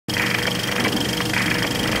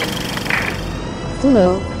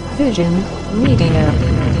Flow Vision Media.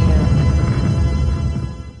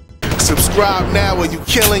 Subscribe now or you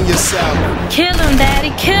killing yourself. Kill him,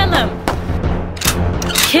 daddy, kill him.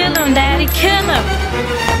 Kill him, daddy, kill him.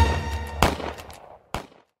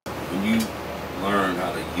 When you learn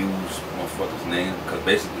how to use motherfuckers' names, because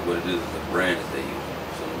basically what it is the brand that they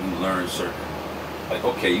use. So when you learn certain, like,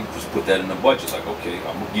 okay, you just put that in the budget. Like, okay,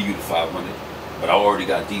 I'm gonna give you the 500, but I already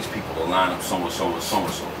got these people to line up so and so and so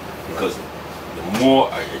and so. Because the more,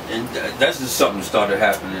 and that's just something that started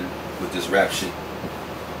happening with this rap shit.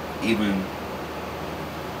 Even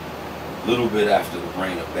a little bit after the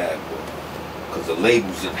reign of Bad Boy, because the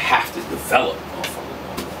labels didn't have to develop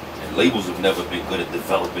motherfuckers, and labels have never been good at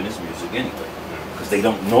developing this music anyway, because they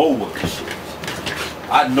don't know what this shit is.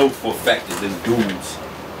 I know for a fact that there's dudes,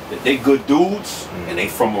 that they good dudes, and they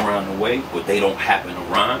from around the way, but they don't happen to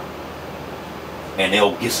rhyme, and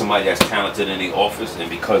they'll get somebody that's talented in the office, and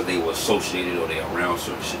because they were associated or they around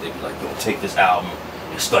certain shit, they be like, yo, take this album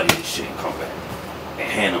and study this shit and come back. And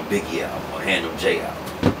hand them Biggie album or hand them J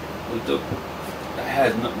album. That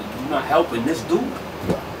has nothing. You're not helping this dude.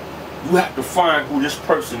 You have to find who this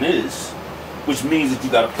person is, which means that you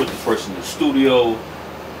got to put the person in the studio.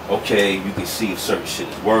 Okay, you can see if certain shit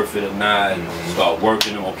is worth it or not. Start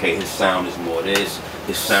working them. Okay, his sound is more this.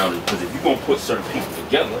 His sound is, because if you're gonna put certain people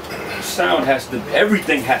together, the sound has to.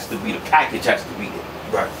 Everything has to be. The package has to be there.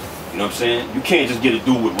 Right. You know what I'm saying? You can't just get a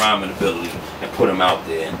dude with rhyming ability and put him out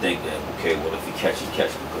there and think that, okay, well, if he catch, he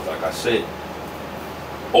catch. Because like I said,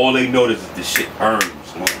 all they know is that this shit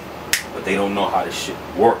earns money, but they don't know how this shit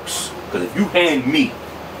works. Because if you hand me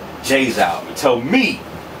Jay's album and tell me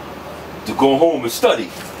to go home and study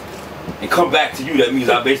and come back to you, that means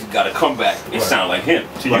I basically got to come back and sound like him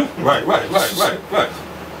to you. Right.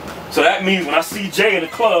 So that means when I see Jay in the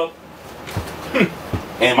club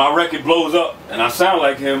and my record blows up and I sound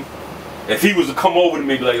like him, if he was to come over to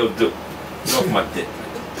me and be like, yo, dude, get off my dick, man.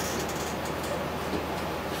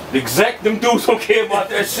 The exec, them dudes don't care about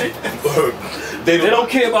that shit. They don't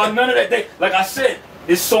care about none of that. Like I said,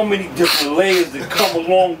 there's so many different layers that come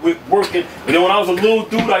along with working. And then when I was a little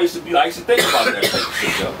dude, I used to think about that type of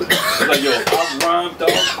shit, yo. Like, yo, if I rhyme,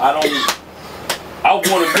 dog, I want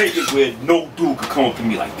to make it where no dude could come up to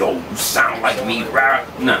me like, yo, you sound like me, rap.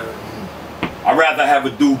 Nah. I'd rather have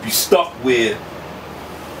a dude be stuck where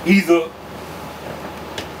either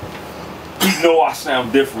he know I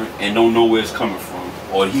sound different and don't know where it's coming from,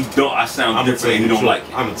 or he don't, I sound different and he don't like it.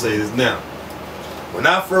 I'm gonna tell you this now. When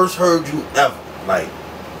I first heard you ever, like,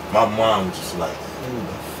 my mom was just like, who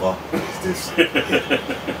the fuck is this?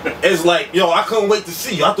 It's like, yo, I couldn't wait to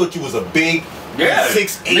see you. I thought you was a big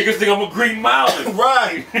 6'8". Niggas think I'm a Green Mountain.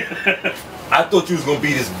 Right. I thought you was gonna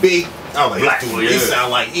be this big. I was like, Black, this dude, he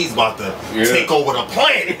sound like he's about to take over the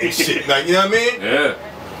planet and shit. Like, you know what I mean?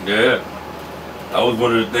 Yeah. That was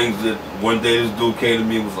one of the things that one day this dude came to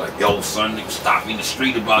me and was like, yo, son, nigga stopped me in the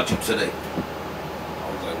street about you today.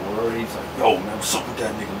 I was like, word? He's like, yo, man, what's up with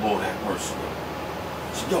that nigga? Lord have mercy.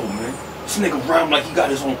 I said, yo, man, this nigga rhyme like he got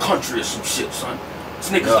his own country or some shit, son. This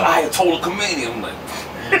nigga's an Ayatollah Khomeini. I'm like,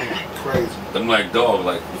 Crazy. I'm like, dog,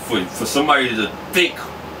 like, for somebody to think,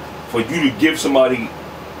 for you to give somebody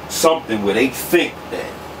something where they think that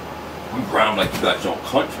you rhyme like you got your own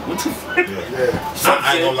country. What the fuck?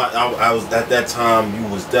 I ain't gonna lie, I was at that time. You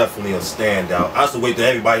was definitely a standout. I used to wait till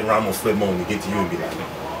everybody around on flip mode to get to you and be like,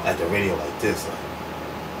 at the radio like this, like,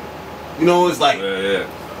 you know, it's like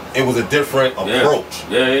it was a different approach.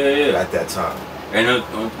 At that time, and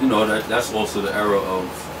you know that's also the era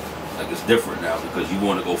of. Like, it's different now because you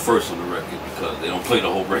want to go first on the record because they don't play the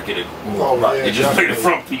whole record anymore. They just play the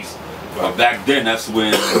front piece. But back then, that's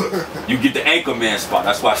when you get the Anchorman spot.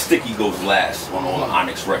 That's why Sticky goes last on all the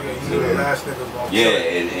Onyx records. And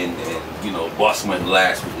you know, Bus went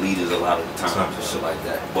last with Leaders a lot of the times and shit like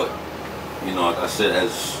that. But you know, like I said,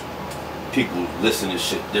 as people listen to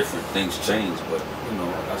shit different, things change. But you know,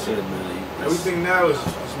 like I said, man, everything now is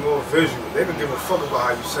more visual. They don't give a fuck about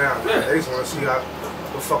how you sound. They just want to see what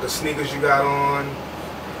fucking sneakers you got on.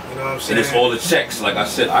 You know what I'm saying? And it's all the checks. Like I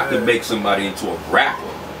said, I could make somebody into a rapper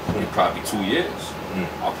in probably 2 years.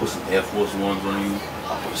 I'll put some Air Force Ones on you.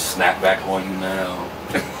 I'll put a snapback on you now.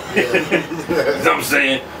 You know what I'm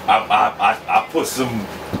saying? I put some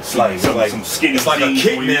skinny it's like a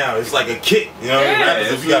kit now. It's like a kit. You know,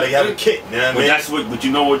 rappers, you gotta have a kit. You know what I mean? But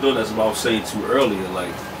you know what though? That's what I was saying too earlier.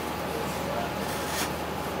 Like,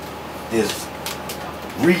 there's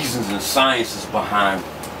reasons and sciences behind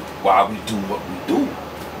why we do what we do.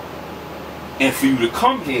 And for you to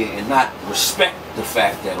come here and not respect the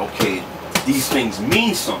fact that, okay, these things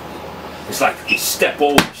mean something. It's like you can step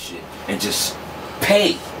over shit and just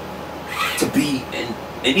pay to be, and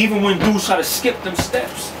even when dudes try to skip them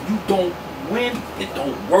steps, you don't win. It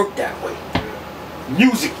don't work that way.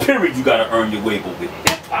 Music, period, you gotta earn your way, but with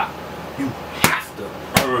hip hop, you have to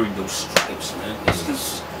earn those stripes, man. It's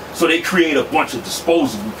just, so they create a bunch of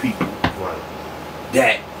disposable people. Right.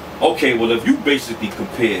 That, okay, well, if you basically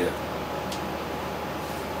compare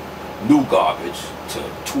new garbage to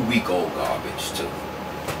 2-week-old garbage to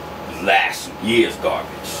last year's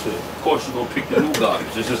garbage, of course you're gonna pick the new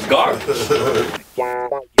garbage. It's just garbage. You know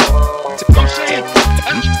what I'm saying?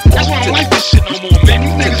 That's why I don't like this shit no more, man.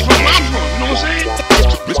 These niggas from where I'm from, you know what I'm saying?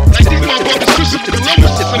 Like these motherfuckers, Christopher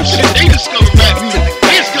Columbus or some shit, they discovered rap music.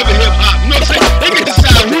 They discovered hip hop, you know what I'm saying? They can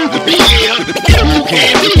decide who can be here and who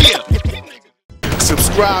can't be here.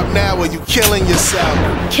 Subscribe now or you killing yourself.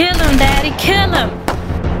 Kill him, daddy, kill him.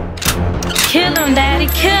 Kill him, daddy,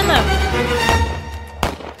 kill him.